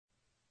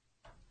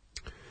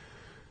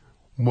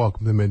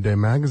Welcome to Midday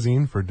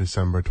Magazine for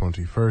December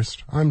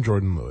 21st. I'm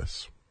Jordan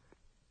Lewis.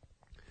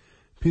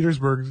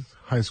 Petersburg's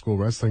high school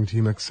wrestling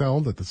team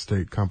excelled at the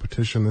state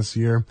competition this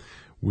year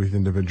with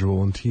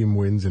individual and team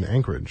wins in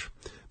Anchorage.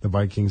 The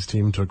Vikings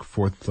team took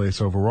fourth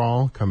place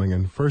overall, coming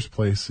in first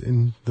place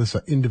in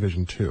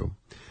Division II.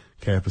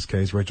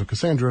 KFSK's Rachel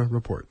Cassandra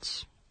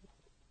reports.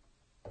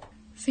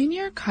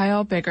 Senior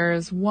Kyle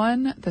Biggers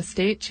won the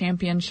state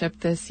championship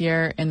this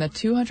year in the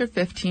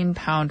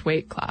 215-pound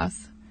weight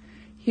class.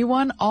 He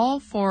won all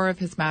 4 of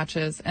his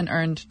matches and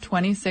earned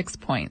 26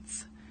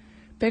 points.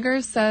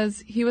 Biggers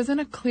says he was in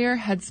a clear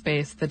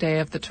headspace the day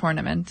of the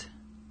tournament.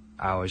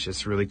 I was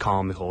just really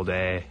calm the whole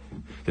day,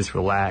 just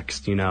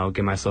relaxed,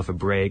 give myself a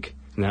break,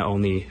 and I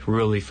only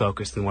really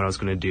focused on what I was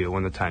going to do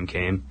when the time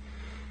came.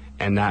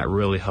 And that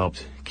really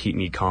helped keep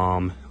me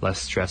calm, less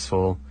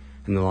stressful.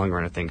 In the long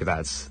run, I think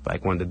that's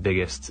like one of the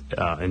biggest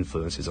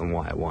influences on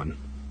why I won.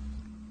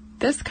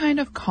 This kind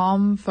of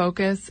calm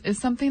focus is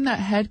something that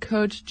head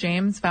coach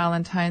James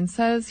Valentine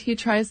says he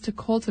tries to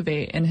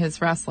cultivate in his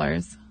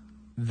wrestlers.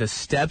 The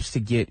steps to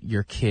get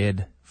your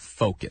kid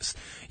focused.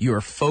 You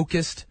are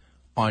focused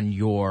on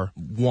your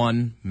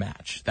one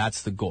match.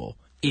 That's the goal.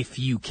 If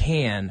you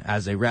can,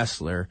 as a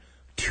wrestler,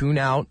 tune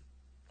out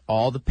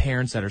all the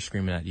parents that are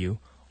screaming at you,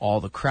 all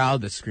the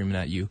crowd that's screaming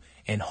at you,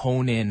 and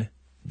hone in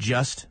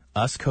just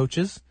us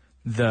coaches,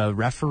 the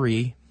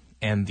referee,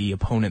 and the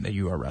opponent that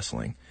you are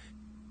wrestling.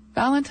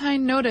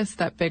 Valentine noticed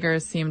that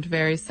Biggers seemed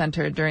very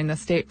centered during the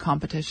state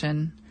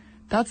competition.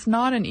 That's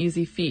not an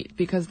easy feat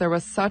because there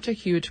was such a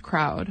huge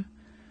crowd.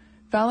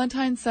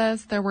 Valentine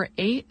says there were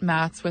 8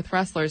 mats with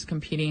wrestlers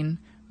competing,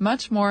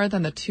 much more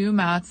than the 2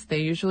 mats they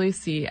usually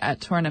see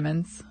at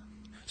tournaments.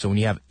 So when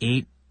you have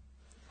eight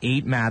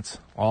mats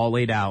all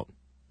laid out,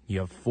 you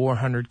have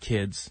 400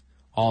 kids,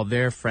 all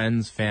their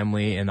friends,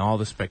 family, and all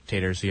the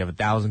spectators, so you have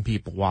 1,000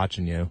 people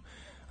watching you.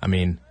 I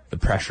mean, the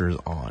pressure is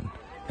on,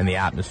 and the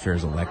atmosphere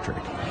is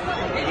electric.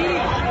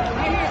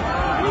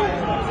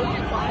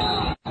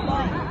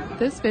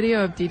 This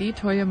video of Didi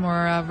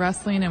Toyomura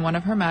wrestling in one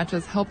of her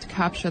matches helped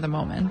capture the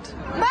moment.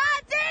 Come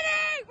on,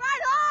 Didi!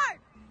 Ride hard!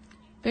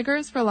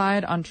 Biggers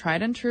relied on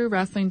tried-and-true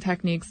wrestling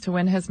techniques to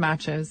win his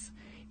matches.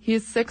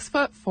 He's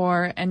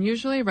 6'4" and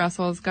usually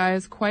wrestles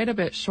guys quite a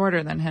bit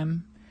shorter than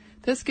him.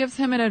 This gives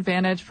him an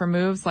advantage for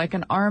moves like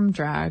an arm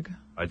drag.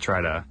 I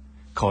try to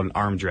call it an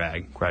arm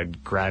drag, where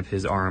I'd grab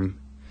his arm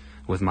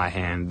with my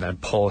hand,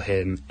 I'd pull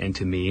him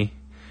into me,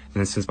 and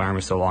then since my arm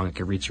is so long, I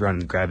could reach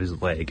around and grab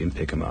his leg and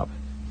pick him up.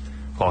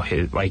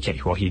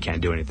 He can't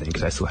do anything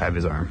because I still have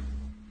his arm.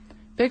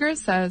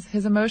 Biggers says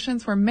his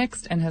emotions were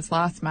mixed in his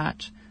last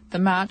match, the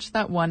match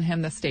that won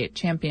him the state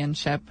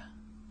championship.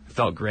 It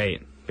felt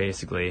great,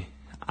 basically.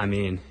 I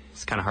mean,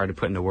 it's kind of hard to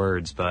put into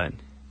words, but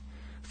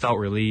felt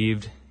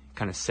relieved,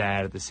 kind of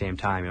sad at the same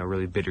time,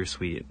 really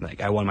bittersweet.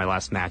 Like, I won my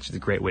last match. It's a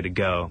great way to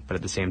go, but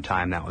at the same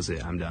time, that was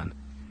it. I'm done.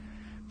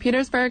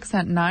 Petersburg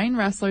sent 9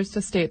 wrestlers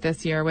to state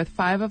this year, with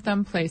 5 of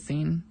them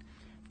placing.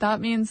 That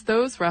means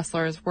those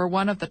wrestlers were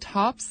one of the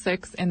top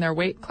 6 in their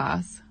weight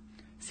class.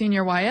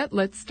 Senior Wyatt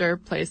Litzter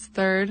placed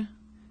 3rd.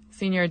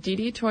 Senior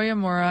Didi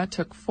Toyomura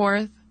took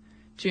 4th.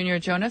 Junior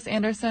Jonas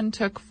Anderson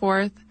took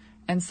 4th.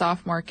 And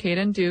sophomore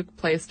Caden Duke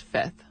placed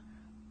 5th.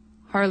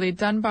 Harley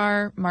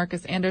Dunbar,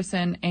 Marcus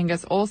Anderson,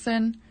 Angus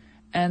Olson,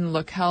 and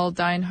Laquel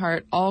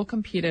Deinhardt all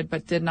competed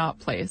but did not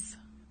place.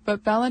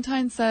 But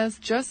Valentine says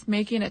just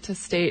making it to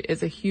state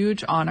is a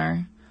huge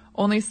honor.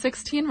 Only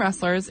 16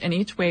 wrestlers in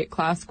each weight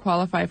class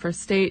qualify for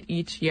state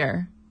each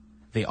year.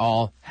 They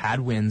all had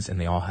wins and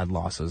they all had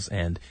losses.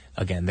 And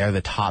again, they're the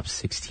top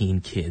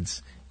 16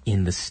 kids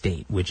in the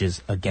state, which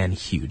is, again,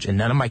 huge. And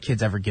none of my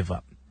kids ever give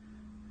up.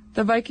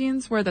 The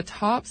Vikings were the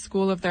top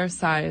school of their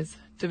size,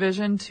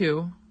 Division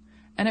II.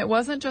 And it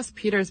wasn't just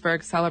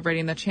Petersburg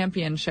celebrating the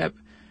championship.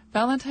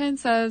 Valentine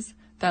says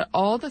that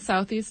all the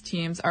Southeast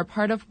teams are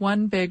part of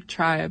one big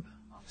tribe.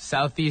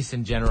 Southeast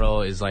in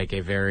general is like a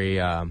very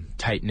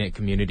tight-knit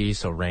community,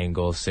 so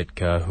Wrangell,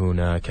 Sitka,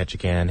 Hoona,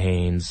 Ketchikan,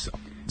 Haines.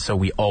 So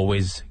we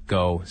always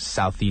go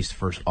Southeast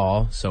first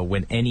all. So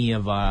when any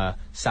of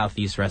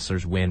Southeast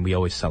wrestlers win, we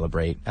always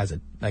celebrate as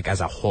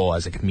a whole,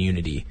 as a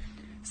community.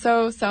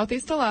 So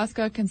Southeast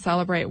Alaska can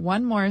celebrate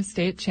one more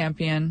state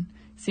champion.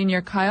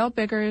 Senior Kyle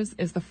Biggers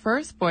is the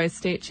first boys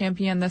state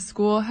champion the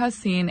school has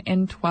seen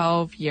in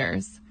 12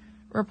 years.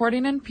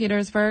 Reporting in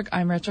Petersburg,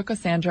 I'm Rachel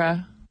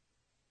Cassandra.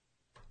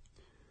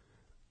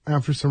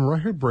 After some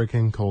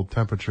record-breaking cold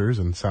temperatures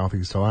in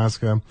southeast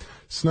Alaska,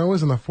 snow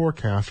is in the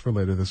forecast for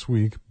later this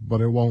week,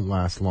 but it won't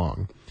last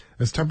long.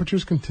 As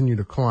temperatures continue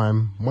to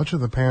climb, much of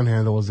the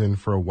Panhandle is in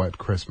for a wet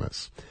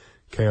Christmas.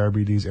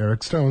 KRBD's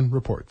Eric Stone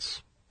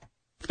reports.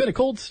 It's been a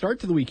cold start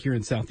to the week here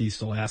in southeast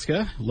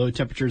Alaska. Low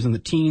temperatures in the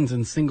teens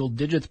and single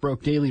digits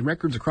broke daily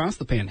records across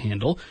the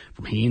Panhandle,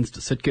 from Haines to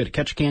Sitka to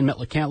Ketchikan,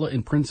 Metlakatla,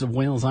 and Prince of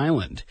Wales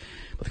Island.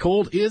 But the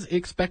cold is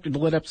expected to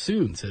let up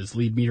soon, says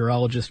lead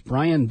meteorologist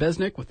Brian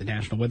Besnick with the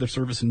National Weather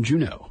Service in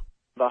Juneau.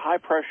 The high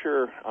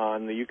pressure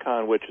on the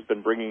Yukon, which has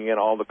been bringing in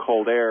all the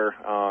cold air,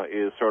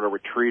 is sort of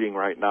retreating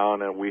right now,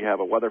 and we have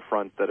a weather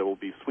front that it will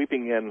be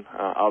sweeping in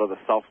out of the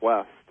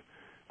southwest.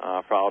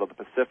 out of the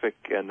Pacific,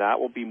 and that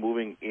will be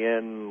moving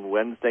in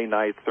Wednesday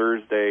night,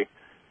 Thursday,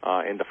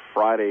 into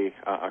Friday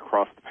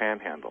across the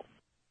Panhandle.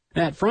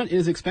 That front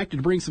is expected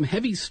to bring some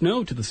heavy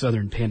snow to the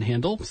southern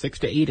Panhandle. 6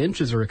 to 8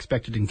 inches are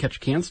expected in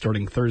Ketchikan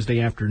starting Thursday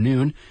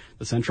afternoon.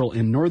 The central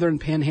and northern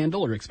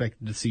Panhandle are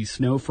expected to see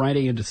snow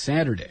Friday into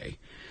Saturday.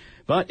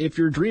 But if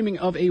you're dreaming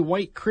of a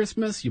white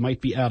Christmas, you might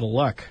be out of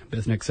luck.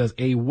 Bisnick says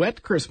a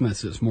wet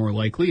Christmas is more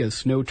likely as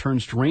snow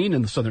turns to rain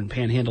in the southern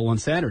Panhandle on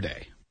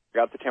Saturday.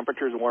 Got the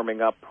temperatures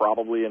warming up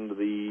probably into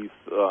the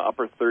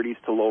upper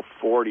 30s to low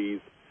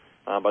 40s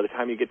by the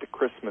time you get to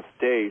Christmas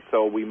Day,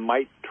 so we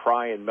might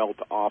try and melt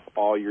off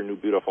all your new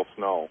beautiful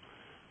snow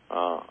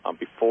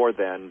before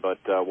then, but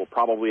we'll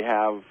probably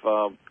have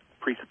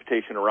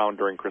precipitation around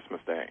during Christmas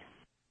Day.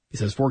 He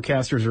says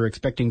forecasters are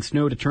expecting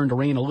snow to turn to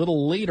rain a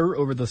little later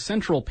over the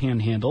central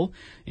Panhandle,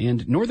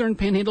 and northern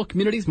Panhandle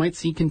communities might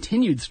see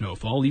continued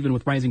snowfall even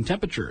with rising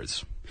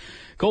temperatures.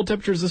 Cold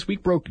temperatures this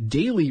week broke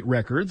daily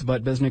records,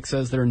 but Besnick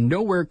says they're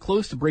nowhere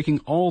close to breaking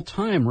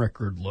all-time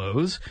record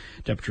lows.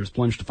 Temperatures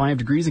plunged to 5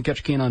 degrees in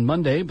Ketchikan on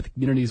Monday, but the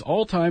community's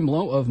all-time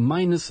low of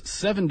minus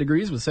 7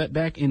 degrees was set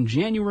back in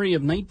January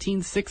of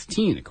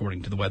 1916,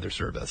 according to the Weather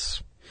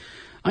Service.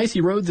 Icy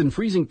roads and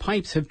freezing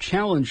pipes have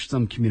challenged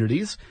some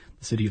communities.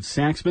 The city of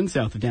Saxman,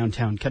 south of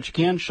downtown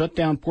Ketchikan, shut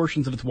down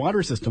portions of its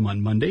water system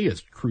on Monday as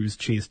crews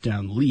chased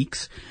down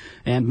leaks.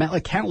 And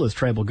Metlakatla's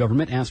tribal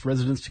government asked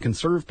residents to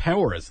conserve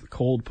power as the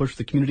cold pushed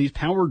the community's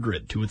power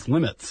grid to its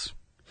limits.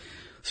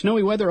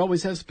 Snowy weather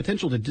always has the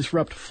potential to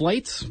disrupt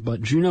flights,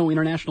 but Juneau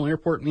International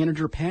Airport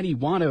manager Patty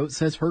Watto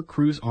says her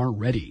crews are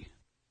ready.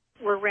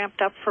 We're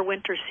ramped up for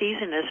winter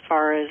season as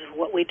far as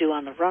what we do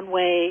on the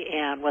runway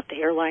and what the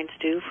airlines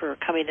do for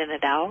coming in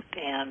and out,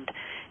 and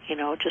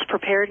just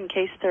prepared in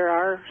case there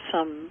are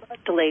some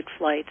delayed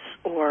flights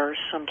or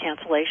some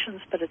cancellations.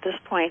 But at this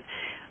point,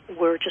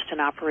 we're just in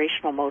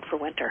operational mode for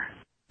winter.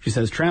 She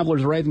says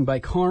travelers arriving by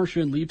car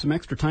should leave some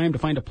extra time to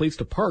find a place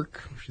to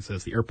park. She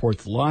says the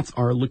airport's lots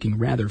are looking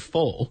rather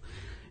full.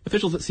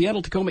 Officials at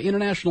Seattle-Tacoma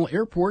International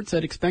Airport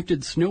said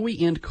expected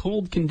snowy and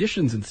cold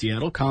conditions in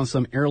Seattle caused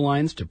some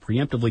airlines to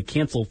preemptively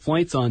cancel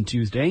flights on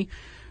Tuesday.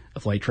 A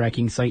flight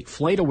tracking site,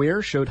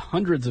 FlightAware, showed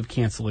hundreds of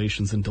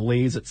cancellations and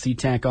delays at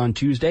SeaTac on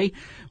Tuesday,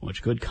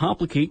 which could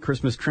complicate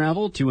Christmas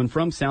travel to and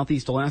from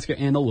Southeast Alaska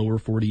and the lower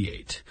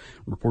 48.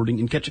 Reporting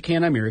in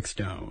Ketchikan, I'm Eric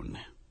Stone.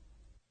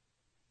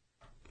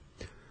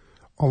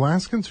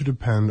 Alaskans who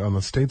depend on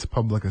the state's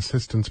public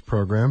assistance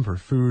program for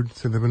food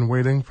say they've been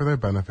waiting for their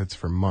benefits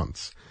for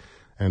months.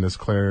 And as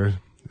Claire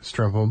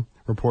Strempel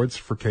reports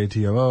for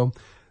KTLO,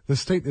 the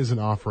state isn't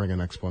offering an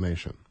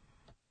explanation.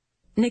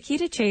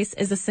 Nikita Chase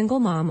is a single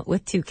mom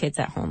with 2 kids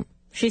at home.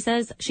 She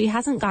says she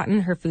hasn't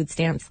gotten her food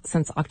stamps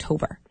since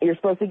October. You're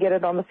supposed to get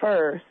it on the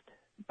 1st,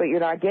 but you're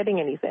not getting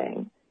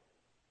anything.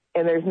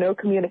 And there's no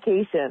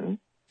communication.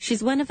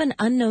 She's one of an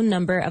unknown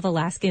number of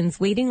Alaskans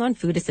waiting on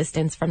food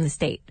assistance from the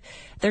state.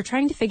 They're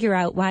trying to figure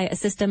out why a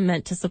system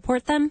meant to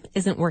support them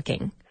isn't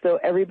working. So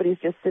everybody's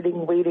just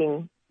sitting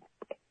waiting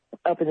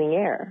up in the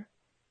air.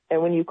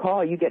 And when you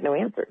call, you get no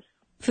answers.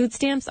 Food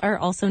stamps are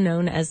also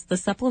known as the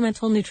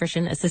Supplemental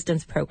Nutrition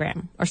Assistance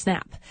Program, or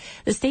SNAP.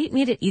 The state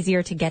made it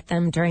easier to get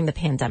them during the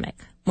pandemic.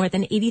 More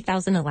than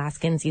 80,000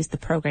 Alaskans used the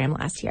program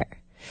last year.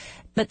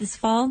 But this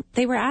fall,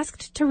 they were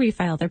asked to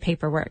refile their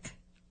paperwork.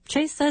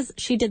 Chase says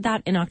she did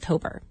that in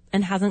October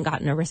and hasn't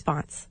gotten a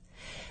response.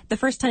 The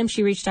first time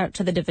she reached out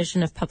to the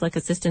Division of Public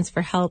Assistance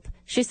for help,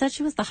 she said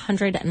she was the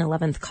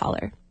 111th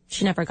caller.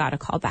 She never got a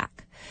call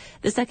back.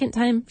 The second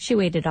time, she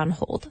waited on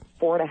hold.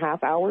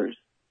 4.5 hours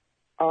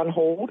on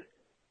hold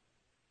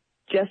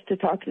just to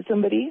talk to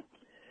somebody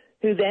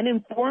who then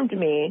informed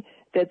me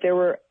that there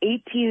were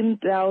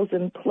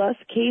 18,000 plus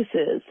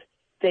cases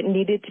that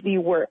needed to be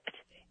worked.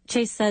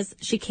 Chase says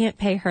she can't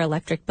pay her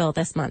electric bill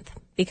this month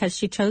because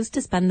she chose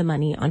to spend the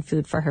money on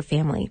food for her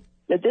family.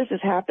 That this is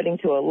happening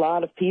to a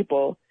lot of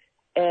people,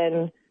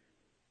 and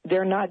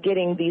they're not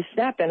getting these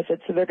SNAP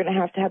benefits, so they're going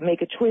to have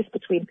make a choice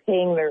between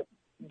paying their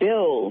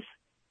bills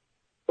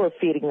or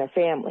feeding their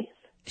families.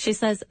 She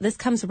says this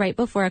comes right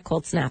before a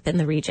cold snap in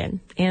the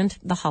region and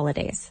the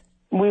holidays.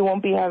 We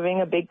won't be having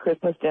a big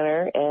Christmas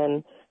dinner,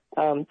 and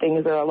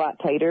things are a lot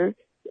tighter.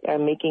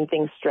 I'm making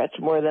things stretch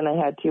more than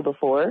I had to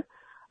before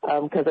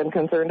because I'm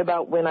concerned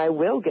about when I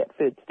will get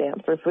food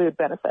stamps or food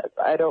benefits.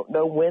 I don't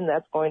know when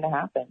that's going to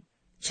happen.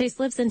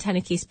 Chase lives in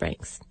Tenakee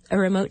Springs, a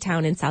remote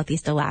town in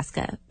southeast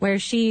Alaska, where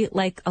she,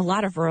 like a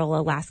lot of rural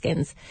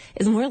Alaskans,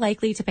 is more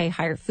likely to pay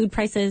higher food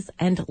prices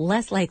and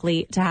less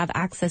likely to have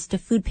access to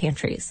food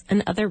pantries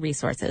and other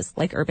resources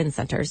like urban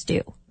centers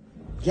do.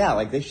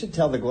 Yeah, they should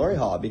tell the Glory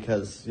Hall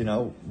because,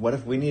 what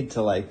if we need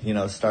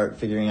to, start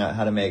figuring out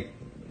how to make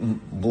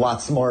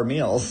lots more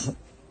meals?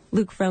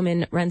 Luke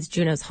Froman runs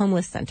Juneau's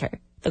homeless center,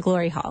 the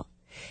Glory Hall.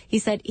 He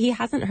said he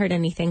hasn't heard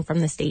anything from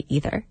the state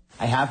either.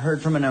 I have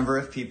heard from a number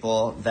of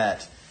people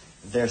that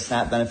their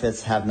SNAP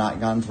benefits have not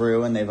gone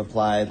through and they've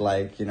applied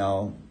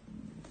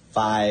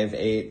 5,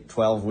 8,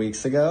 12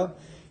 weeks ago.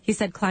 He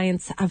said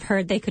clients have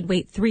heard they could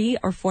wait 3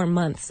 or 4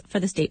 months for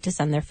the state to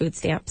send their food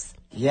stamps.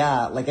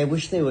 Yeah, like I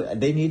wish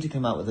they need to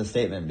come out with a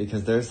statement,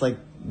 because there's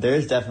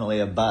definitely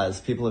a buzz.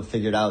 People have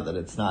figured out that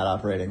it's not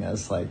operating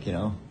as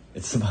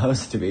it's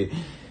supposed to be.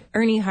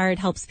 Ernie Hard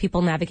helps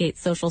people navigate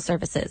social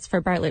services for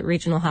Bartlett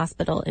Regional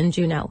Hospital in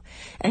Juneau,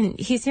 and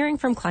he's hearing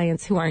from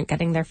clients who aren't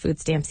getting their food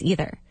stamps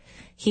either.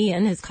 He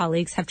and his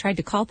colleagues have tried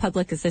to call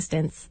public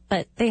assistance,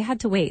 but they had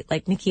to wait,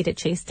 like Nikita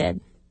Chase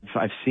did.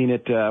 I've seen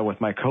it with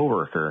my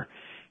coworker.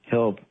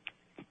 He'll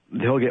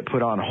get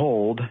put on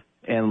hold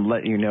and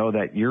let you know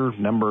that you're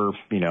number,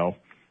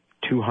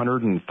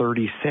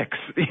 236,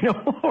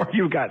 or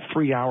you've got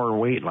 3-hour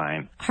wait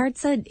line. Hard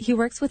said he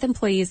works with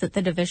employees at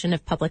the Division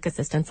of Public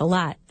Assistance a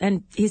lot,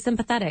 and he's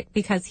sympathetic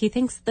because he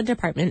thinks the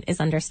department is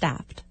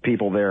understaffed.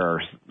 People there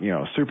are,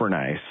 super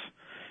nice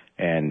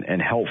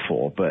and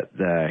helpful, but,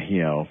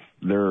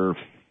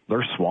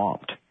 they're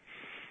swamped,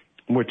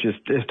 which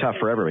is tough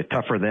for everybody.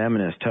 Tough for them,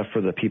 and it's tough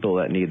for the people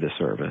that need the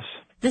service.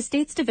 The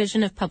state's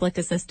Division of Public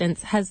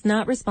Assistance has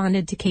not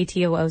responded to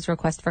KTOO's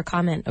request for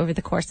comment over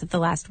the course of the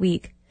last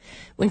week.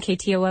 When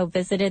KTOO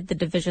visited the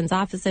division's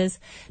offices,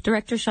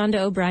 Director Shonda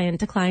O'Brien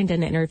declined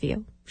an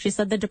interview. She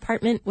said the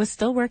department was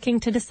still working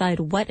to decide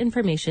what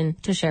information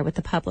to share with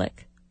the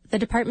public. The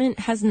department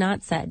has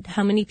not said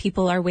how many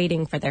people are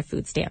waiting for their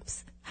food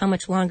stamps, how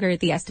much longer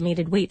the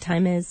estimated wait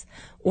time is,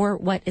 or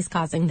what is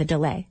causing the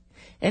delay.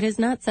 It has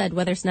not said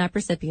whether SNAP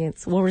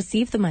recipients will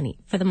receive the money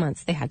for the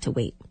months they had to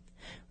wait.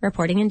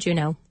 Reporting in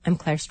Juneau, I'm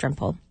Claire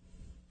Strimple.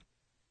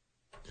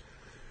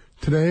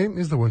 Today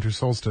is the Winter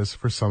Solstice.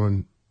 For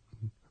some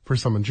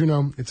in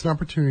Juneau, it's an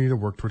opportunity to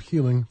work toward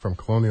healing from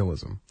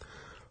colonialism.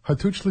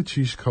 Hatuch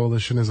Lichish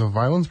Coalition is a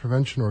violence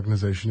prevention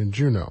organization in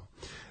Juneau.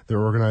 They're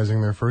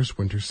organizing their first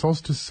Winter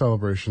Solstice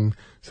celebration,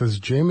 says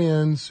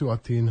Jamian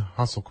Suatin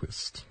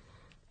Hasselquist.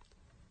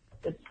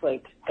 It's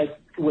like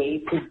a way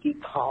to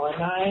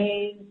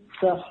decolonize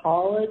the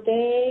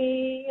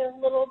holiday a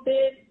little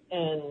bit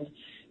and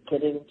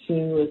get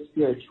into a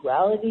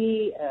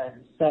spirituality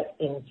and set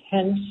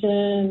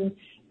intention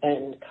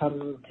and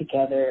come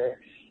together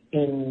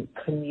in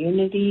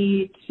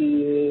community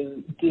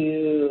to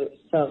do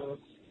some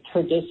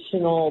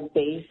traditional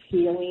base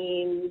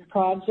healing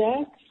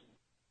projects.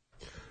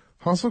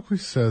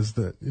 Hasselquist says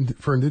that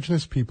for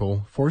Indigenous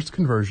people, forced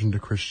conversion to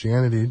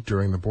Christianity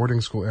during the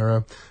boarding school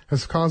era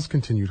has caused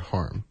continued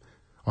harm.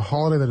 A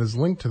holiday that is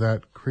linked to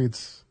that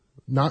creates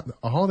not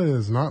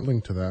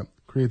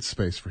creates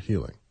space for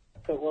healing.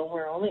 So when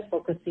we're only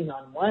focusing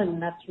on one,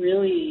 that's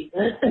really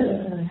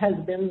has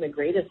been the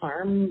greatest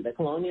harm, the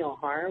colonial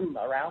harm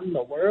around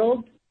the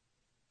world.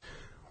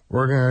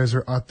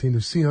 Organizer Ati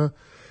Nusia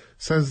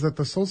says that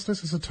the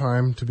solstice is a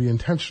time to be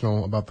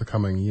intentional about the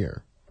coming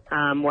year.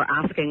 We're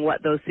asking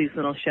what those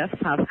seasonal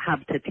shifts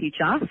have to teach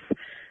us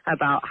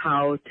about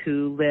how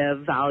to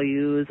live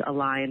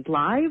values-aligned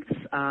lives,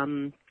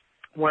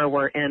 where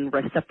we're in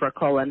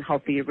reciprocal and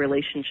healthy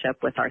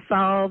relationship with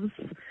ourselves,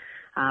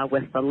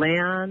 with the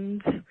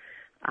land,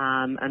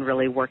 and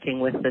really working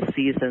with the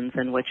seasons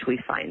in which we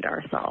find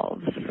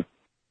ourselves.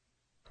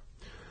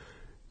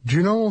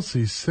 Juneau will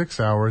see 6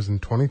 hours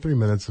and 23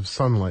 minutes of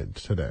sunlight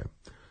today.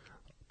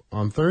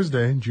 On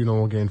Thursday,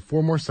 Juneau will gain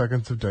 4 more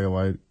seconds of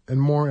daylight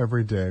and more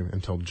every day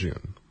until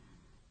June.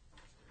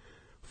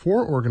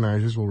 4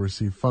 organizers will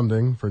receive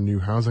funding for new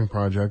housing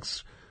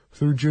projects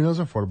through Juneau's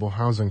Affordable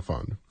Housing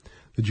Fund.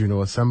 The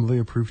Juneau Assembly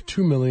approved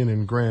 $2 million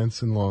in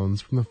grants and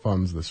loans from the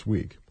funds this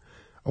week.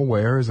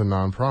 AWARE is a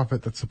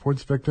nonprofit that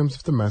supports victims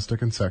of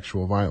domestic and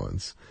sexual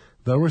violence.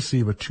 They'll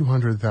receive a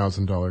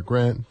 $200,000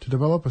 grant to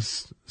develop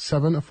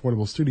 7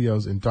 affordable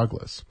studios in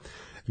Douglas.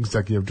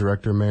 Executive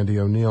Director Mandy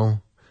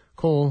O'Neill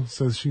Cole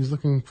says she's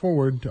looking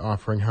forward to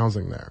offering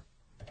housing there.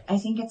 I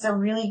think it's a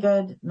really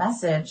good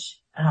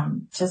message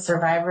to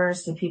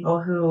survivors, to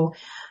people who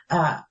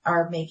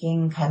are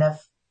making kind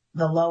of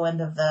the low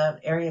end of the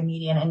area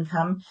median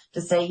income,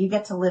 to say you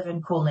get to live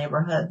in cool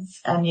neighborhoods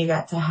and you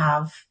get to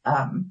have,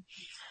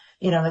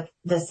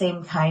 the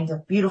same kind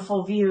of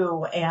beautiful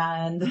view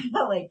and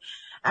like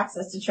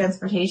access to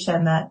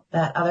transportation that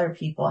other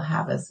people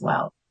have as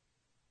well.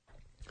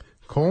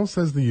 Cole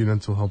says the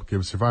units will help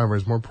give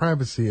survivors more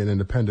privacy and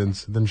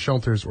independence than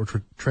shelters or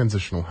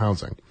transitional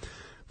housing.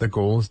 The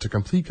goal is to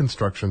complete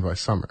construction by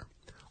summer.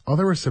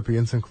 Other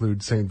recipients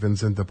include St.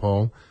 Vincent de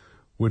Paul,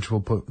 which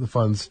will put the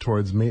funds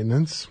towards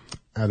maintenance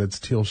at its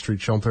Teal Street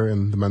shelter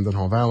in the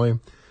Mendenhall Valley.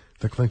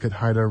 The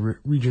Tlingit-Haida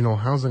Regional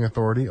Housing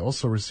Authority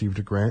also received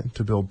a grant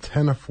to build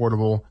 10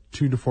 affordable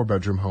 2 to 4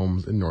 bedroom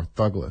homes in North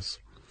Douglas.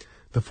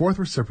 The 4th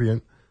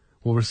recipient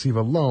will receive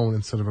a loan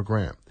instead of a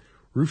grant.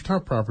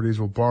 Rooftop Properties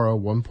will borrow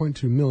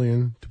 $1.2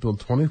 million to build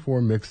 24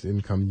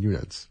 mixed-income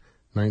units.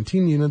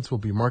 19 units will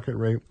be market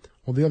rate,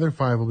 while the other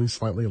 5 will be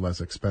slightly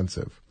less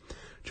expensive.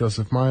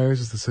 Joseph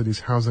Myers is the city's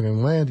housing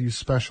and land use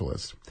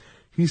specialist.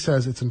 He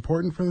says it's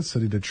important for the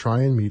city to try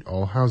and meet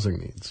all housing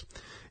needs.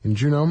 In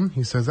Juneau,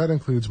 he says that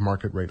includes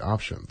market rate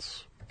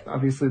options.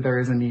 Obviously, there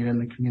is a need in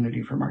the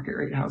community for market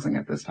rate housing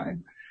at this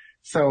time.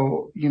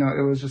 So,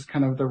 it was just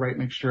kind of the right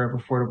mixture of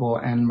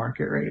affordable and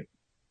market rate.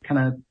 Kind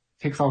of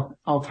takes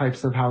all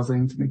types of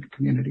housing to make a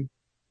community.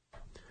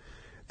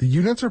 The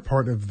units are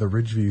part of the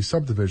Ridgeview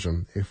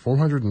subdivision, a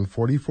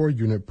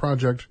 444-unit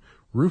project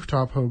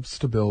Rooftop hopes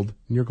to build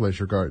near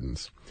Glacier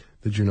Gardens.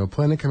 The Juneau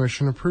Planning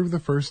Commission approved the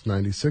first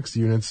 96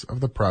 units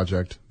of the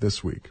project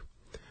this week.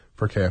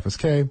 For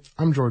KFSK,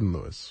 I'm Jordan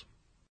Lewis.